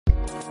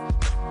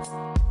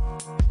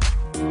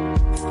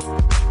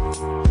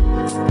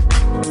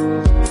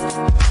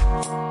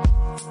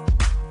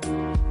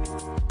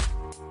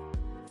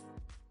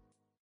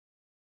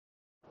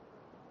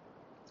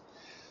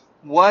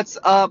What's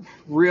up,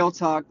 Real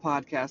Talk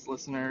podcast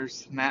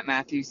listeners? Matt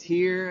Matthews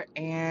here,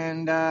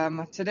 and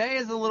today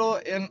is a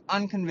little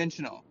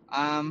unconventional.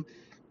 I'm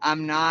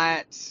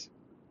not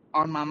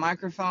on my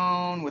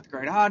microphone with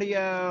great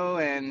audio,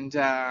 and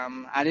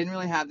I didn't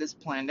really have this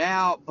planned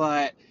out,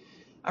 but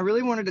I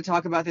really wanted to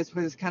talk about this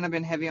because it's kind of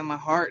been heavy on my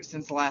heart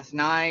since last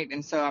night,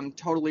 and so I'm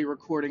totally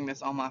recording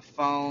this on my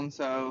phone,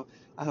 so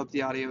I hope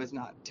the audio is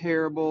not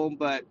terrible,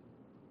 but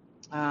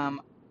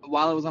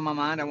while it was on my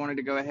mind, I wanted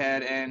to go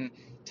ahead and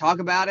talk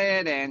about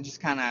it and just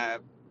kind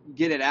of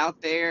get it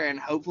out there and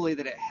hopefully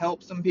that it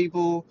helps some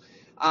people.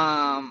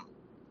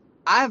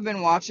 I've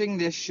been watching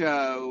this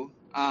show.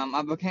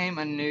 I became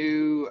a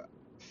new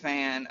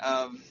fan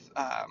of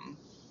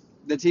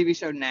the TV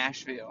show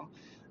Nashville.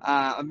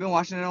 I've been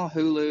watching it on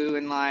Hulu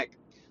and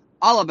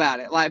all about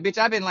it. Like, bitch,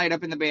 I've been laid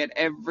up in the bed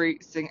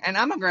and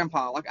I'm a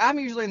grandpa. Like, I'm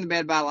usually in the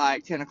bed by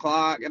 10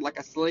 o'clock and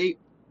asleep.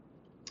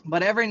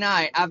 But every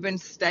night I've been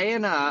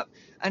staying up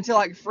until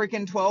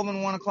freaking 12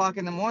 and 1 o'clock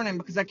in the morning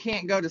because I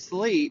can't go to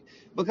sleep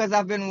because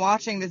I've been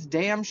watching this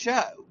damn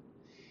show.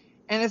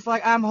 And it's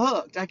I'm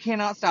hooked. I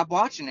cannot stop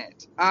watching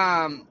it.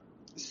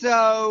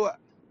 So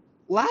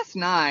last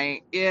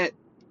night it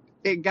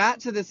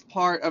got to this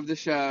part of the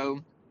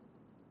show.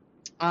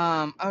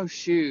 Oh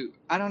shoot.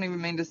 I don't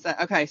even mean to say.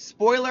 Okay,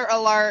 spoiler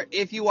alert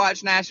if you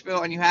watch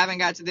Nashville and you haven't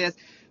got to this.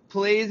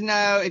 Please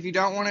know, if you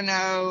don't want to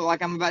know,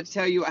 I'm about to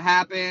tell you what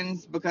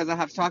happens because I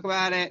have to talk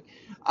about it.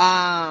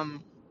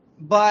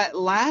 But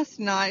last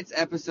night's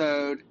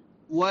episode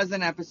was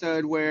an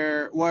episode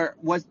where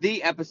Raina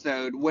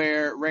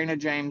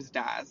James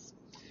dies.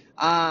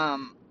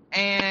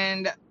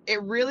 And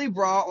it really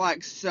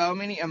brought so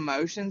many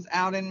emotions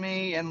out in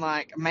me and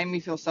made me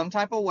feel some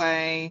type of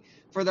way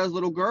for those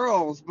little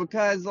girls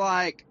because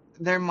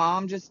their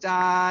mom just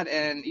died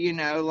and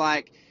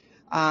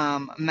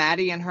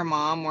Maddie and her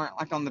mom weren't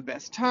on the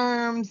best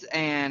terms,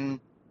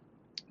 and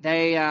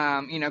they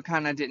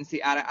kind of didn't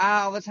see eye to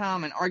eye all the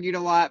time and argued a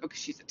lot because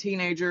she's a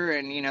teenager,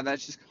 and that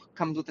just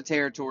comes with the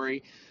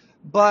territory.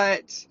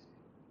 But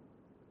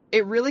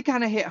it really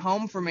kind of hit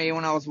home for me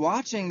when I was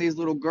watching these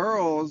little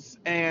girls,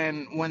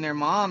 and when their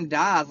mom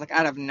dies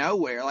out of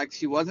nowhere.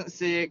 She wasn't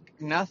sick,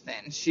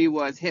 nothing. She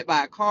was hit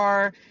by a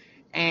car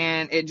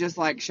and it just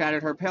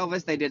shattered her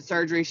pelvis. They did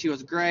surgery. She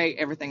was great.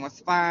 Everything was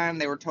fine.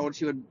 They were told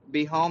she would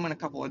be home in a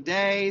couple of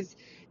days.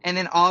 And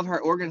then all of her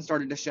organs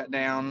started to shut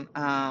down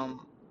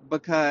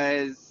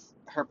because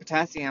her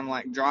potassium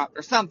dropped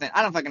or something.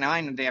 I don't fucking know. I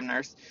ain't no damn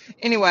nurse.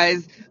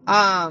 Anyways,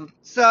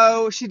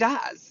 so she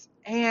dies.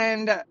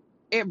 And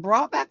it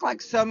brought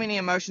back so many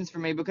emotions for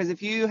me because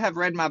if you have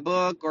read my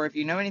book or if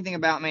you know anything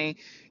about me,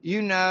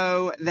 you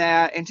know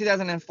that in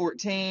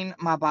 2014,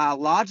 my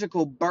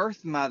biological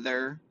birth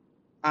mother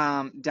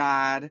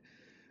died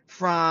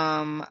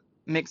from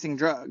mixing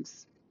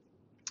drugs.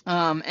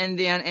 And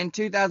then in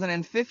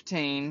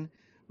 2015,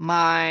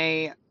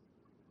 my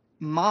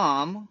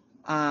mom,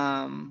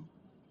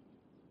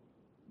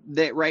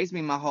 that raised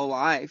me my whole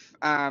life,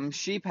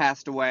 she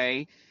passed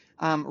away,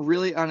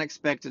 really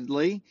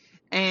unexpectedly.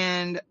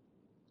 And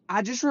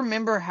I just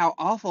remember how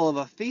awful of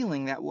a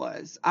feeling that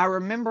was. I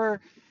remember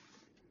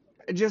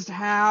just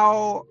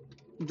how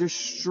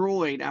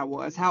destroyed I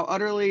was, how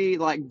utterly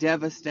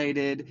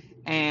devastated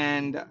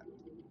and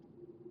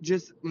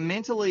just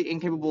mentally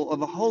incapable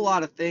of a whole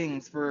lot of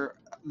things for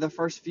the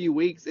first few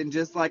weeks, and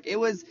just it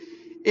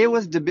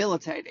was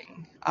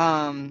debilitating.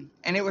 And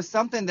it was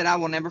something that I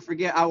will never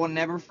forget. I will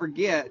never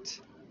forget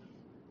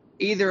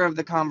either of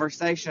the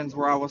conversations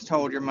where I was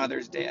told your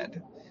mother's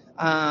dead.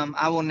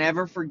 I will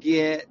never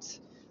forget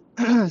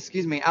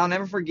excuse me, I'll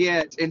never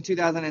forget in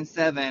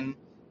 2007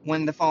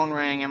 when the phone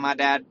rang and my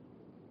dad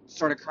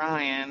started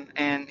crying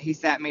and he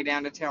sat me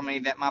down to tell me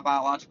that my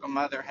biological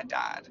mother had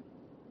died.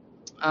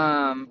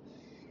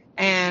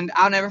 And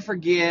I'll never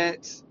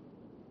forget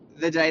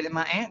the day that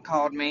my aunt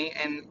called me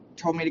and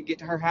told me to get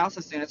to her house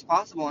as soon as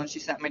possible, and she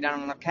sat me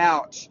down on the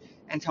couch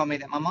and told me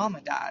that my mom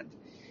had died.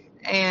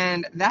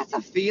 And that's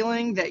a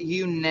feeling that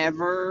you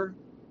never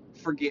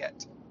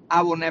forget.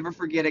 I will never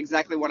forget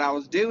exactly what I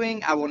was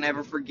doing. I will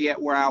never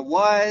forget where I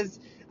was.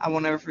 I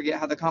will never forget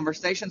how the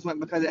conversations went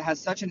because it has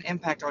such an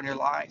impact on your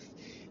life.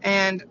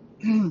 And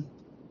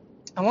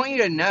I want you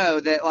to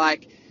know that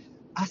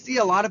I see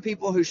a lot of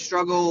people who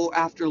struggle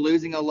after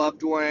losing a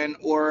loved one,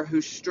 or who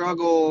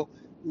struggle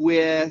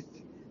with,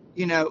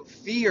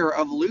 fear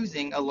of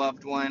losing a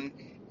loved one.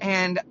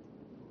 And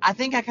I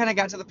think I kind of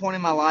got to the point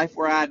in my life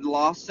where I'd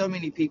lost so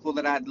many people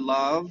that I'd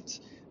loved.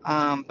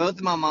 Both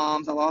of my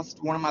moms. I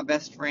lost one of my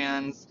best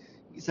friends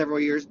several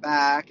years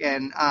back.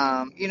 And,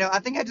 I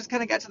think I just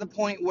kind of got to the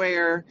point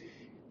where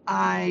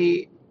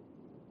I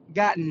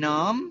got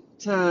numb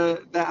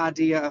to the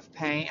idea of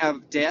pain,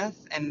 of death,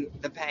 and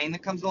the pain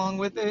that comes along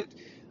with it.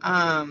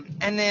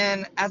 And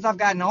then as I've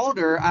gotten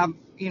older, I've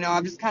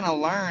just kind of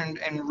learned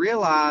and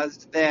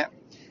realized that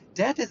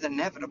death is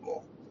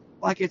inevitable.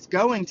 like, it's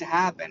going to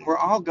happen. We're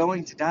all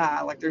going to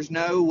die. Like, there's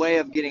no way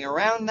of getting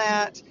around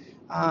that.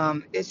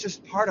 It's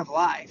just part of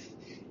life.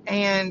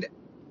 And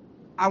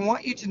I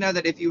want you to know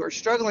that if you are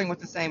struggling with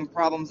the same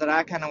problems that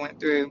I kind of went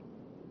through,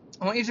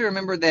 I want you to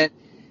remember that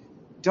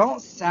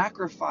don't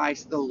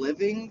sacrifice the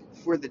living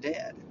for the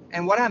dead.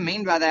 And what I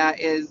mean by that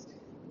is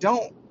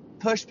don't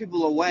push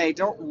people away.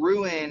 Don't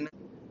ruin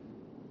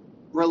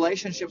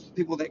relationships with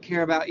people that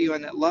care about you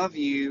and that love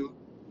you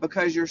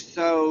because you're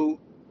so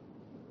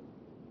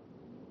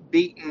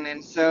beaten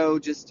and so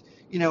just,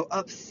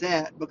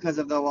 upset because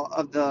of the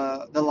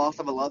loss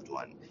of a loved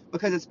one,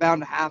 because it's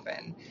bound to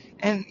happen.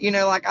 And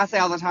like I say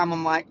all the time,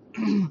 I'm like,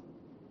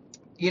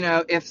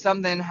 if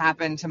something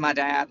happened to my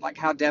dad, like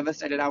how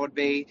devastated I would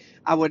be.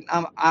 I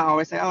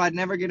always say, oh, I'd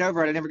never get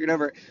over it. I'd never get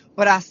over it.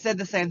 But I said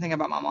the same thing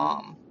about my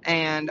mom.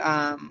 And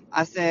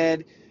I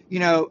said,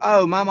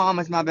 oh, my mom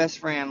is my best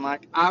friend.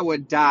 Like, I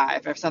would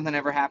die if something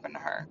ever happened to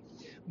her.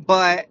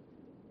 But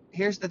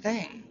here's the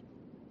thing.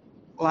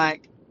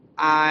 Like,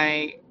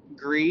 I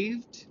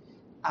grieved.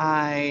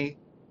 I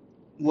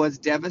was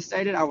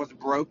devastated. I was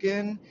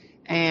broken.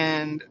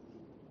 And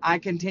I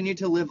continue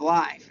to live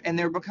life. And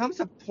there becomes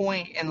a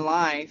point in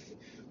life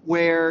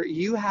where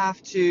you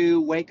have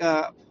to wake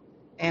up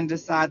and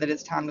decide that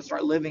it's time to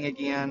start living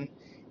again.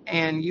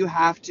 And you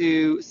have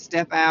to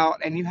step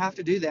out and you have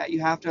to do that.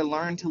 You have to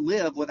learn to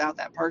live without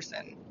that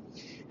person.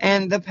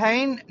 And the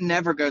pain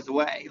never goes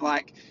away.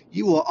 Like,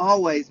 you will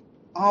always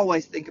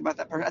think about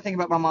that person. I think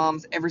about my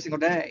mom's every single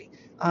day.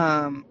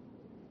 That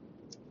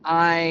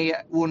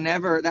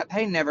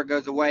pain never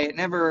goes away.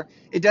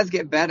 It does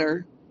get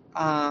better.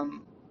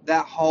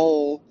 That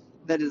hole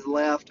that is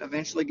left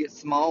eventually gets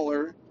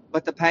smaller,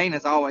 but the pain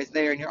is always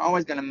there and you're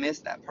always going to miss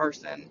that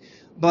person.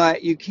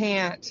 But you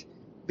can't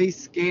be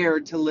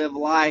scared to live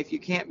life. You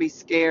can't be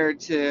scared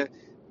to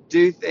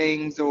do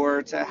things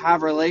or to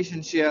have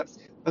relationships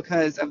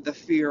because of the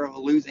fear of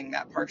losing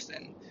that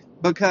person.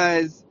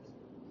 Because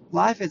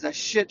life is a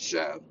shit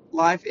show.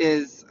 Life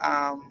is,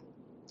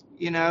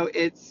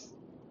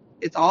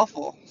 it's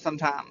awful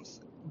sometimes,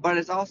 but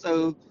it's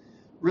also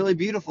really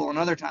beautiful in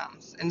other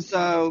times. And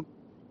so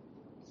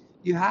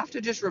you have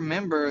to just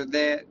remember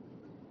that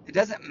it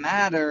doesn't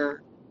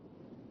matter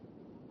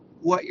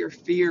what your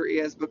fear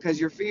is, because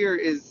your fear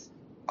is,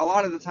 a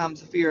lot of the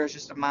times the fear is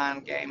just a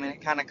mind game and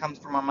it kind of comes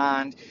from our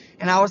mind.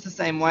 And I was the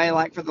same way.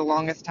 Like, for the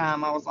longest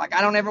time, I was like,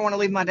 I don't ever want to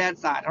leave my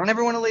dad's side. I don't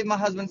ever want to leave my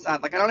husband's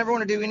side. Like, I don't ever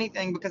want to do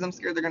anything because I'm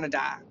scared they're going to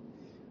die.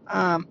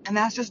 And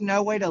that's just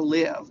no way to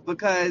live,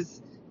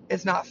 because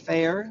it's not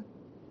fair.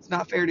 It's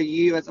not fair to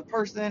you as a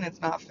person.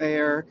 It's not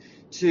fair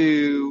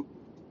to,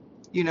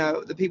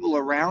 the people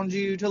around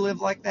you to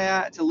live like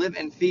that, to live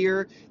in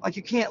fear. Like,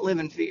 you can't live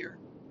in fear.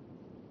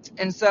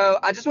 And so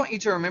I just want you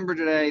to remember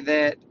today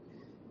that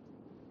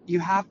you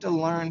have to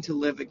learn to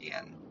live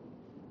again.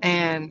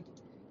 And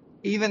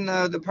even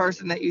though the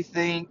person that you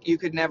think you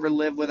could never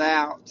live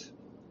without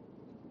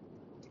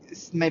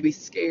is maybe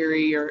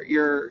scary, or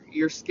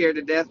you're scared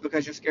to death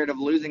because you're scared of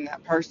losing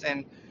that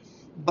person,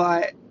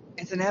 but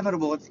it's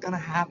inevitable. It's going to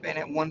happen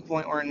at one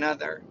point or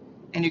another.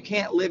 And you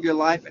can't live your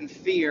life in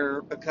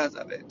fear because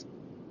of it.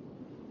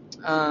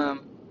 I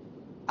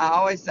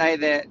always say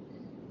that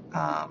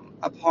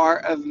a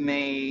part of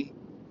me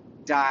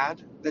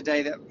died the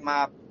day that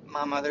my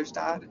mother's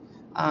died.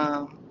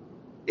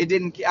 It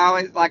didn't. I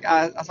always, like,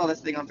 I saw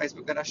this thing on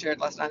Facebook that I shared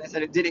last night. It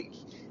said it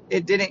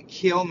didn't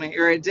kill me,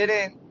 or it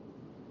didn't.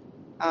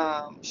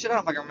 Shit, I don't know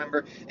if I can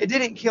remember. It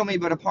didn't kill me,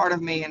 but a part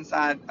of me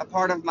inside, a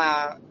part of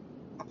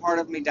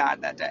me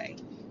died that day.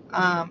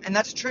 And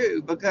that's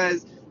true,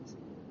 because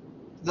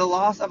the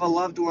loss of a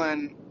loved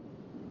one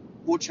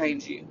will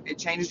change you. It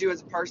changes you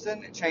as a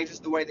person. It changes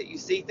the way that you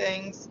see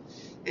things.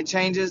 It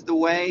changes the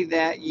way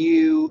that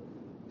you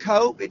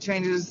cope. It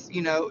changes,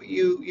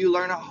 you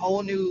learn a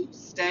whole new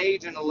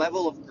stage and a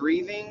level of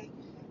grieving.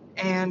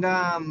 And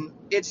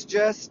it's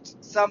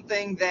just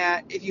something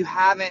that, if you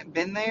haven't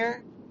been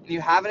there and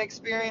you haven't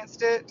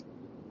experienced it,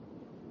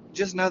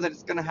 just know that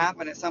it's going to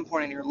happen at some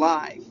point in your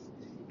life.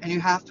 And you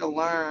have to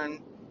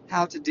learn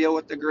how to deal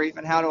with the grief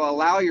and how to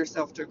allow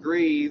yourself to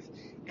grieve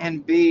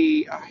and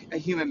be a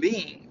human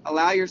being.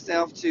 Allow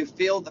yourself to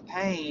feel the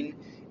pain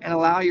and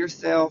allow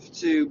yourself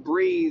to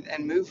breathe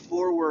and move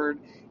forward,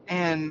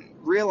 and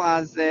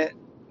realize that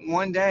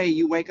one day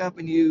you wake up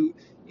and you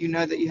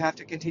know that you have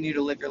to continue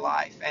to live your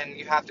life, and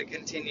you have to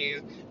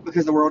continue,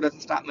 because the world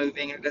doesn't stop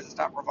moving and it doesn't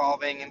stop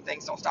revolving and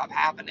things don't stop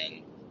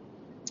happening.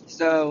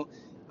 So,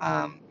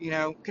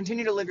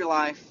 continue to live your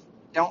life.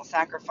 Don't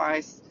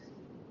sacrifice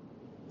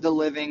the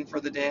living for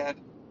the dead,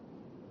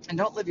 and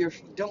don't live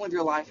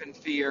your life in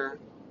fear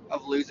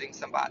of losing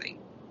somebody,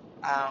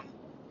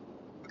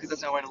 because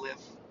that's no way to live.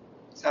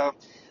 So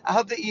I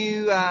hope that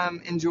you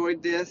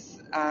enjoyed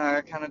this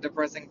kind of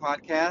depressing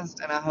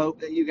podcast, and I hope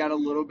that you got a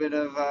little bit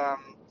of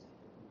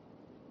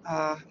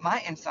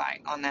my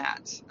insight on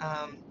that.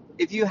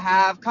 If you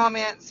have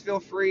comments, feel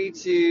free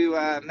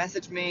to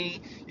message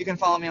me. You can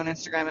follow me on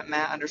Instagram at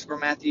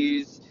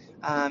Matt_Matthews.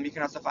 You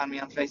can also find me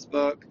on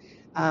Facebook.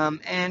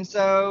 And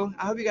so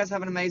I hope you guys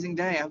have an amazing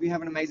day. I hope you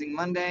have an amazing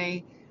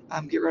Monday.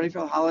 Get ready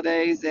for the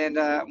holidays, and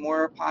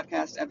more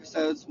podcast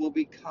episodes will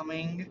be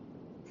coming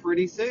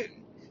pretty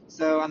soon.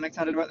 So I'm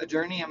excited about the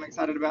journey. I'm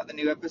excited about the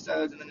new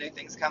episodes and the new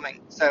things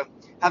coming. So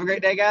have a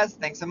great day, guys.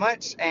 Thanks so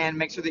much. And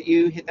make sure that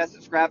you hit that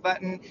subscribe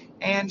button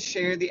and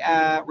share the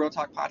Real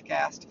Talk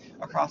podcast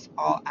across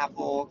all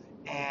Apple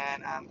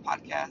and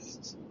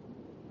podcast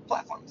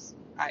platforms.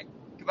 All right.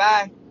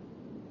 Goodbye.